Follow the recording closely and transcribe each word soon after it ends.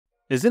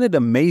Isn't it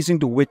amazing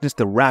to witness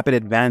the rapid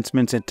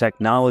advancements in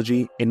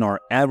technology in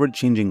our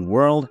ever-changing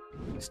world?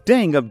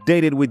 Staying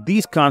updated with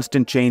these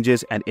constant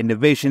changes and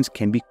innovations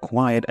can be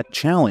quite a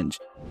challenge.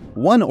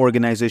 One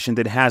organization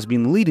that has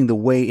been leading the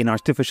way in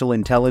artificial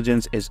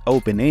intelligence is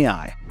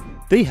OpenAI.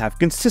 They have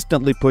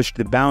consistently pushed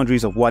the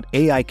boundaries of what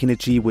AI can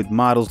achieve with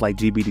models like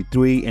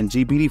GPT-3 and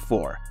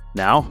GPT-4.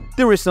 Now,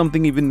 there is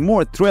something even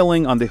more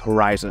thrilling on the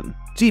horizon: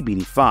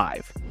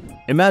 GPT-5.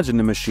 Imagine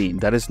a machine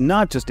that is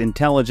not just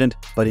intelligent,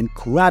 but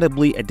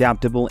incredibly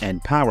adaptable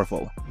and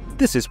powerful.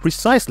 This is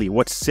precisely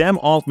what Sam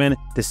Altman,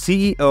 the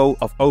CEO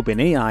of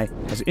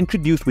OpenAI, has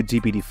introduced with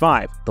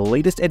GPT-5, the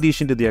latest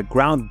addition to their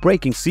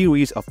groundbreaking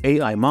series of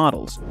AI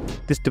models.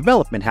 This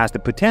development has the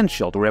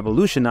potential to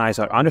revolutionize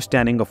our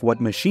understanding of what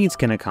machines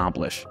can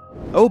accomplish.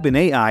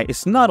 OpenAI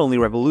is not only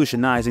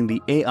revolutionizing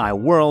the AI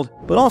world,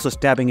 but also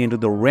stepping into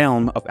the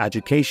realm of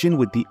education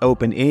with the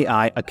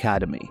OpenAI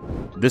Academy.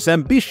 This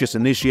ambitious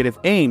initiative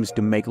aims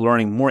to make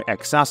learning more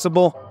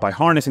accessible by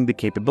harnessing the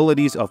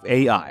capabilities of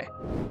AI.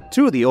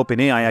 Through the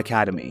OpenAI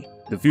Academy,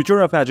 the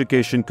future of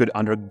education could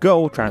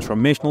undergo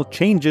transformational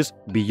changes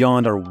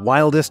beyond our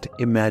wildest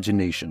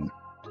imagination.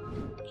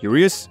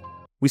 Curious?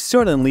 We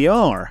certainly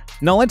are.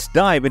 Now let's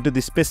dive into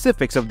the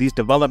specifics of these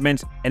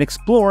developments and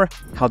explore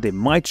how they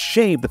might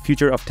shape the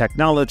future of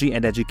technology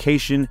and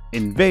education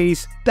in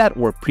ways that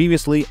were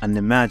previously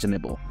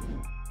unimaginable.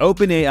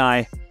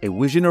 OpenAI, a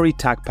visionary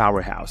tech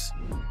powerhouse.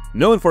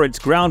 Known for its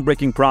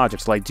groundbreaking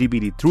projects like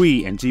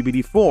GPT-3 and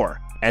GPT-4,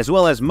 as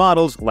well as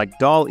models like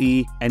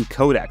DALL-E and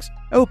Codex,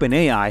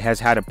 OpenAI has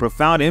had a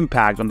profound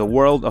impact on the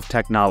world of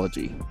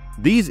technology.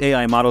 These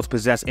AI models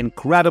possess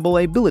incredible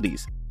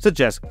abilities, such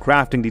as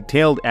crafting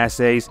detailed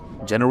essays,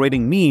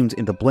 generating memes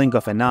in the blink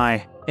of an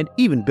eye, and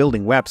even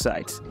building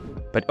websites.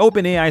 But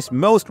OpenAI's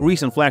most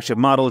recent flagship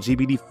model,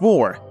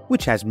 GPT-4,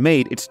 which has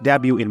made its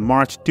debut in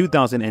March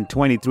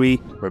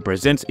 2023,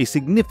 represents a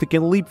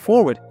significant leap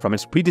forward from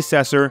its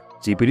predecessor,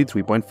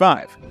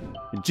 GPT-3.5.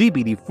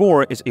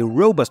 GPT-4 is a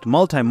robust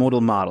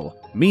multimodal model,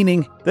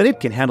 meaning that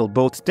it can handle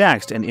both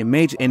text and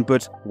image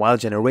inputs while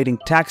generating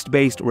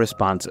text-based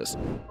responses.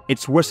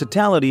 Its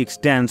versatility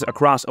extends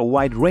across a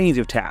wide range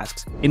of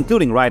tasks,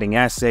 including writing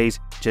essays,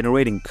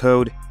 generating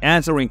code,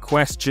 answering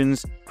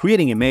questions,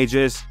 creating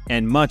images,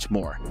 and much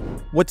more.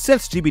 What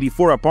sets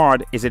GPT-4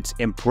 apart is its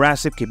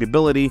impressive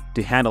capability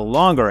to handle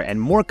longer and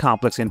more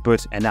complex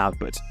inputs and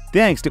outputs,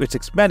 thanks to its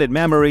expanded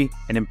memory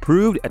and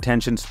improved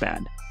attention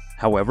span.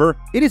 However,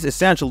 it is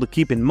essential to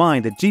keep in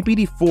mind that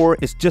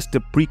GPT-4 is just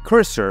a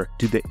precursor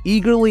to the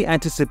eagerly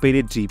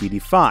anticipated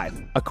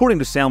GPT-5. According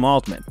to Sam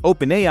Altman,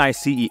 OpenAI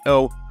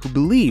CEO, who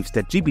believes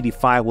that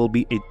GPT-5 will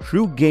be a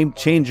true game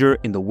changer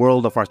in the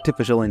world of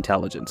artificial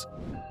intelligence.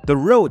 The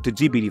road to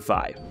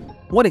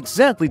GPT-5. What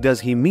exactly does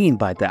he mean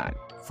by that?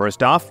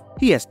 First off,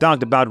 he has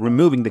talked about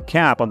removing the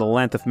cap on the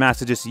length of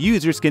messages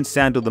users can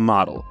send to the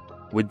model.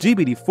 With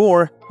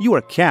GPT-4, you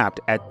are capped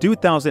at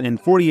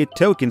 2,048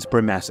 tokens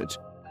per message.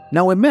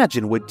 Now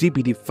imagine with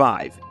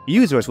GPT-5,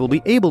 users will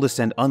be able to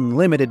send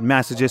unlimited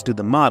messages to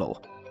the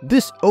model.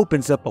 This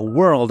opens up a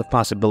world of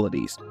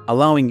possibilities,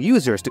 allowing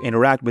users to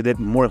interact with it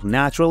more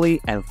naturally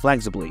and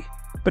flexibly.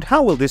 But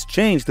how will this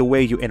change the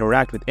way you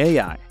interact with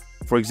AI?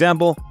 For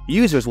example,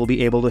 users will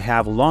be able to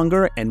have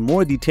longer and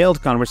more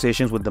detailed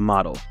conversations with the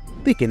model.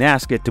 They can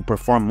ask it to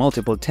perform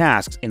multiple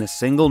tasks in a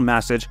single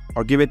message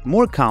or give it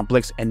more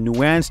complex and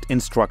nuanced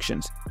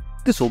instructions.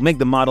 This will make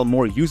the model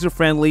more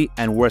user-friendly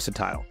and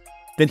versatile.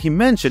 Then he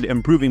mentioned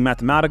improving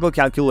mathematical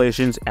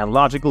calculations and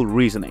logical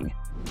reasoning.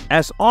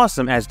 As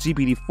awesome as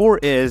GPT-4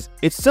 is,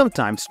 it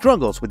sometimes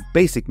struggles with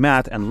basic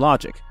math and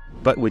logic.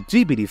 But with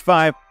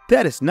GPT-5,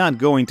 that is not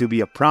going to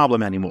be a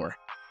problem anymore.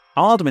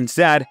 Altman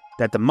said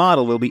that the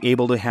model will be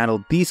able to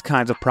handle these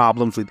kinds of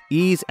problems with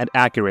ease and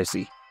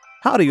accuracy.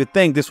 How do you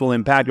think this will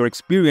impact your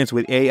experience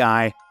with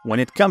AI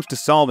when it comes to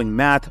solving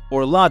math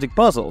or logic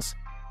puzzles?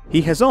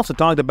 He has also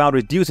talked about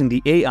reducing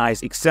the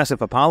AI's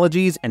excessive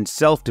apologies and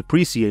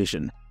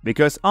self-depreciation.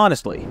 Because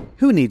honestly,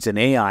 who needs an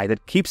AI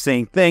that keeps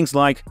saying things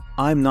like,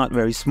 "I'm not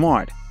very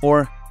smart,"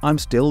 or "I'm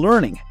still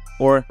learning,"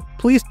 or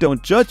 "please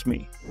don't judge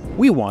me"?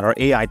 We want our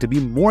AI to be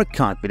more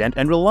confident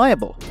and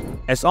reliable.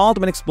 As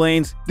Altman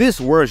explains, this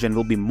version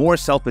will be more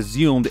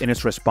self-assumed in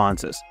its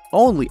responses,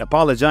 only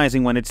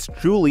apologizing when it's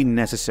truly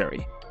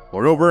necessary.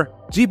 Moreover,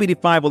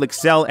 GPT-5 will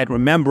excel at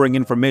remembering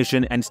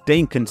information and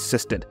staying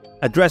consistent,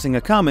 addressing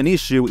a common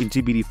issue in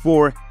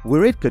GPT-4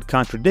 where it could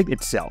contradict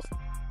itself.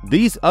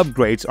 These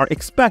upgrades are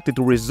expected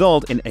to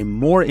result in a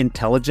more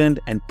intelligent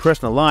and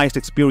personalized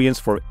experience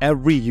for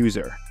every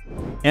user.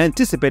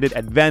 Anticipated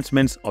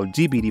advancements of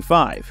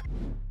GPT-5.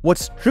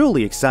 What's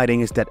truly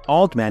exciting is that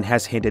Altman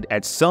has hinted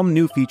at some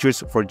new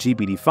features for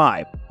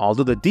GPT-5,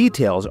 although the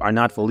details are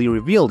not fully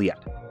revealed yet.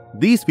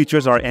 These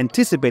features are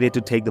anticipated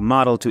to take the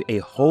model to a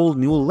whole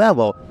new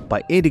level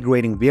by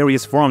integrating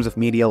various forms of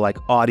media like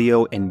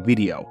audio and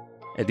video.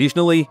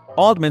 Additionally,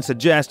 Altman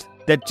suggests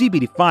that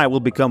GPT-5 will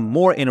become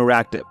more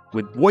interactive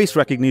with voice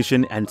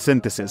recognition and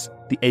synthesis,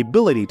 the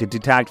ability to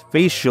detect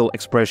facial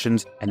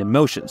expressions and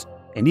emotions,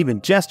 and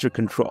even gesture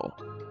control.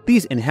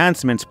 These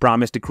enhancements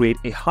promise to create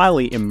a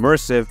highly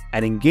immersive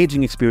and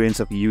engaging experience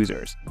of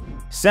users.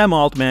 Sam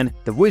Altman,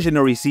 the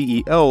visionary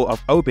CEO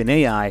of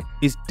OpenAI,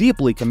 is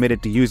deeply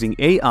committed to using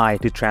AI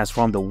to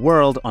transform the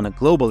world on a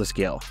global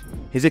scale.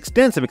 His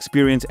extensive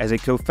experience as a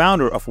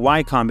co-founder of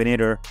Y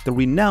Combinator, the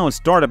renowned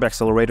startup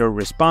accelerator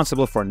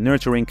responsible for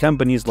nurturing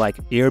companies like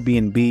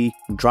Airbnb,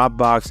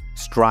 Dropbox,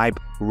 Stripe,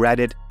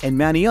 Reddit, and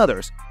many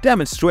others,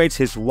 demonstrates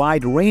his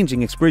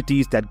wide-ranging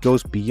expertise that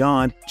goes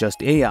beyond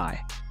just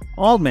AI.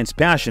 Altman's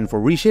passion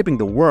for reshaping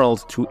the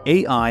world through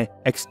AI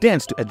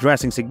extends to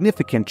addressing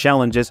significant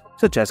challenges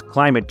such as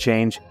climate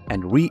change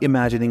and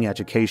reimagining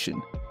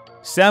education.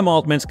 Sam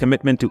Altman's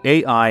commitment to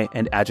AI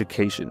and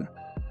education.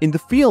 In the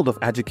field of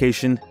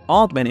education,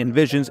 Altman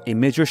envisions a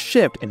major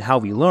shift in how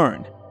we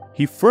learn.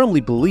 He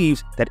firmly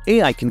believes that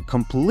AI can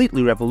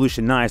completely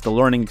revolutionize the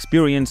learning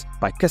experience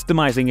by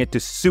customizing it to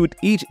suit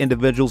each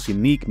individual's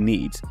unique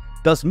needs,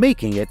 thus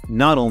making it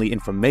not only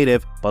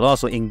informative but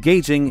also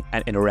engaging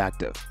and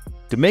interactive.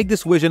 To make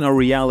this vision a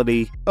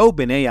reality,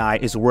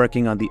 OpenAI is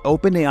working on the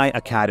OpenAI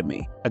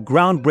Academy, a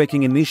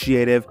groundbreaking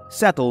initiative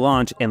set to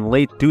launch in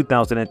late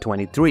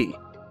 2023.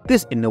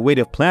 This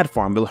innovative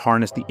platform will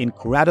harness the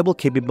incredible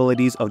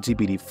capabilities of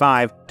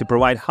GPT-5 to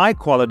provide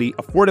high-quality,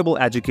 affordable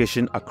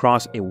education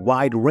across a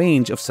wide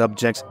range of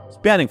subjects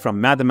spanning from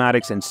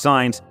mathematics and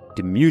science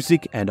to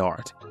music and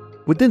art.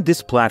 Within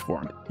this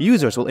platform,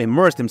 users will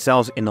immerse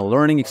themselves in a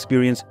learning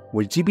experience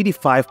where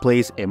GPT-5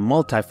 plays a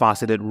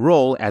multifaceted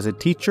role as a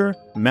teacher,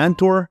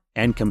 mentor,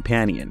 and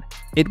companion.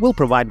 It will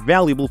provide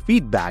valuable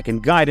feedback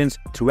and guidance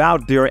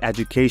throughout their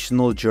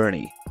educational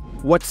journey.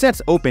 What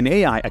sets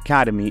OpenAI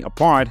Academy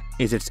apart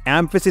is its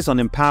emphasis on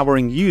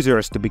empowering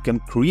users to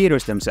become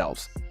creators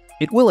themselves.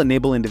 It will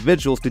enable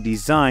individuals to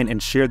design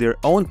and share their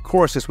own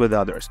courses with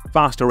others,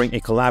 fostering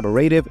a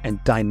collaborative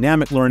and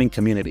dynamic learning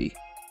community.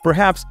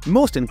 Perhaps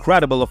most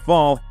incredible of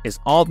all is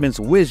Altman's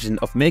vision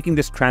of making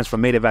this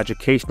transformative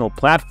educational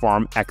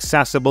platform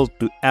accessible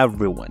to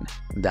everyone.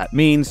 That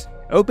means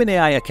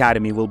OpenAI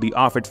Academy will be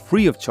offered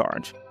free of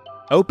charge.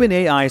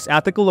 OpenAI's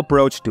ethical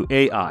approach to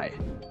AI.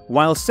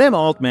 While Sam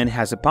Altman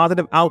has a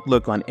positive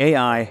outlook on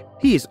AI,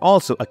 he is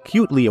also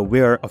acutely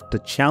aware of the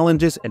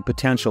challenges and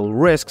potential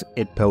risks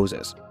it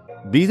poses.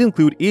 These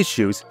include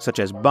issues such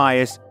as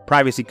bias,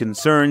 privacy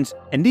concerns,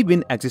 and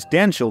even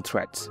existential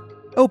threats.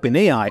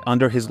 OpenAI,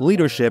 under his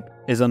leadership,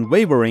 is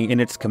unwavering in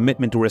its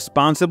commitment to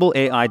responsible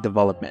AI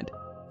development.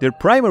 Their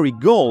primary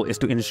goal is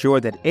to ensure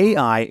that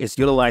AI is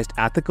utilized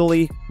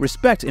ethically,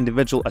 respects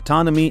individual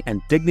autonomy and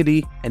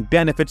dignity, and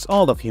benefits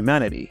all of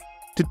humanity.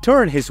 To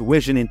turn his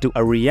vision into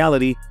a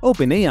reality,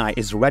 OpenAI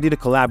is ready to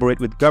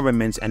collaborate with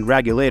governments and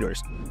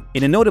regulators.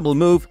 In a notable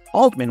move,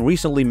 Altman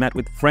recently met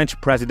with French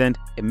President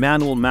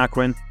Emmanuel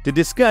Macron to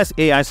discuss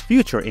AI's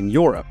future in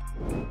Europe.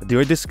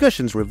 Their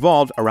discussions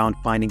revolved around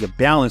finding a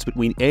balance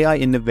between AI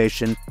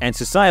innovation and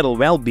societal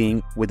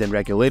well-being within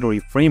regulatory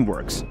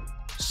frameworks.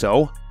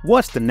 So,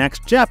 what's the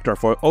next chapter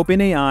for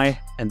OpenAI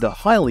and the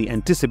highly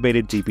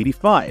anticipated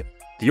GPT-5?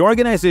 The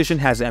organization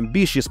has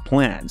ambitious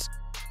plans.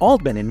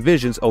 Altman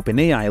envisions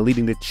OpenAI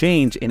leading the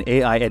change in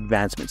AI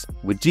advancements,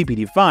 with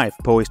GPT-5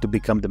 poised to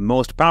become the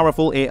most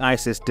powerful AI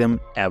system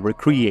ever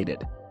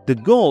created. The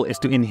goal is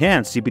to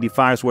enhance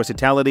GPT-5's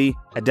versatility,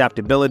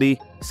 adaptability,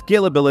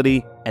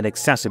 scalability, and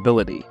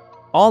accessibility.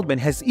 Altman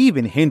has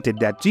even hinted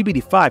that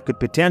GPT-5 could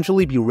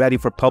potentially be ready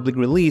for public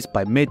release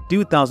by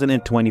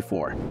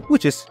mid-2024,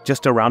 which is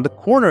just around the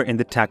corner in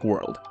the tech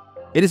world.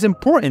 It is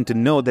important to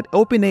note that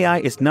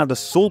OpenAI is not the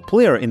sole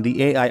player in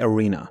the AI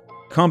arena.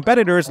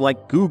 Competitors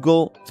like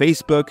Google,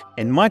 Facebook,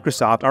 and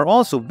Microsoft are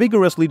also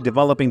vigorously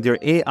developing their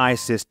AI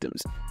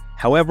systems.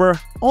 However,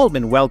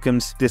 Altman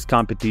welcomes this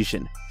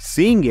competition,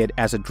 seeing it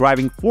as a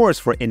driving force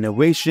for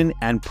innovation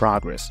and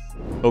progress.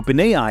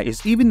 OpenAI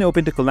is even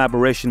open to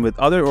collaboration with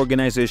other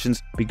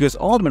organizations because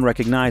Altman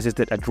recognizes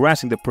that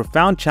addressing the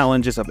profound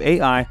challenges of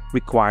AI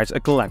requires a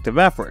collective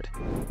effort.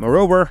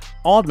 Moreover,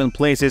 Altman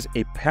places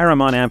a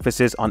paramount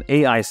emphasis on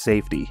AI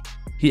safety.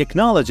 He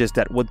acknowledges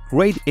that with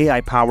great AI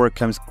power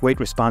comes great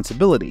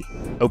responsibility.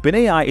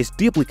 OpenAI is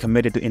deeply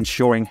committed to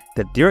ensuring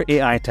that their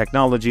AI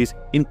technologies,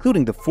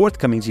 including the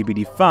forthcoming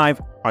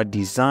GPT-5, are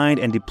designed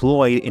and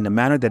deployed in a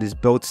manner that is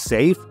both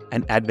safe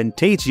and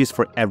advantageous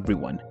for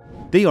everyone.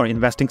 They are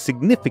investing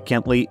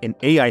significantly in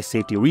AI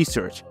safety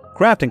research,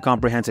 crafting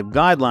comprehensive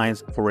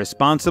guidelines for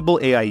responsible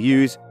AI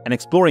use, and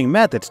exploring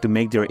methods to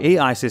make their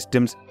AI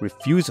systems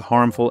refuse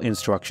harmful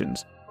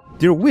instructions.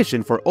 Their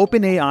vision for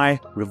OpenAI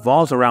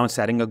revolves around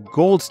setting a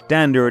gold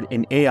standard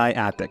in AI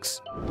ethics.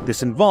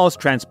 This involves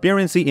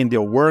transparency in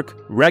their work,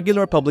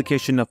 regular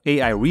publication of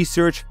AI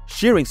research,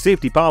 sharing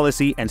safety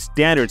policy and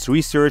standards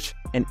research,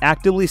 and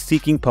actively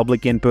seeking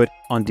public input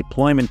on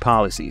deployment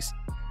policies.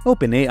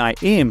 OpenAI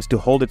aims to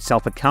hold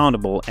itself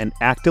accountable and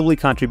actively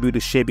contribute to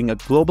shaping a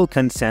global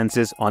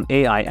consensus on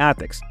AI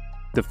ethics.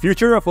 The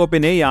future of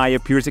OpenAI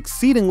appears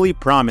exceedingly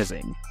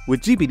promising,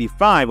 with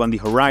GPT-5 on the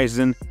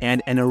horizon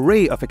and an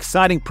array of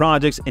exciting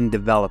projects in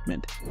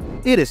development.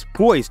 It is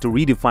poised to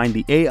redefine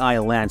the AI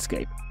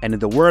landscape, And in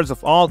the words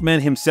of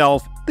Altman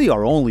himself, they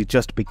are only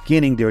just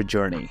beginning their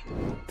journey.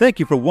 Thank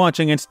you for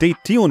watching and stay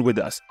tuned with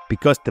us,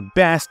 because the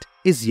best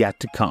is yet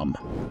to come.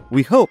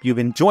 We hope you've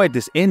enjoyed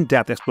this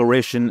in-depth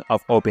exploration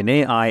of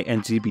OpenAI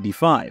and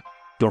GPT-5.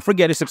 Don't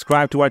forget to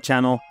subscribe to our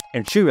channel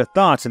and share your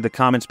thoughts in the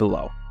comments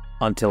below.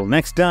 Until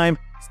next time,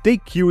 stay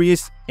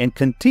curious and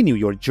continue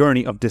your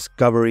journey of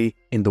discovery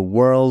in the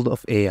world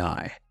of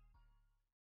AI.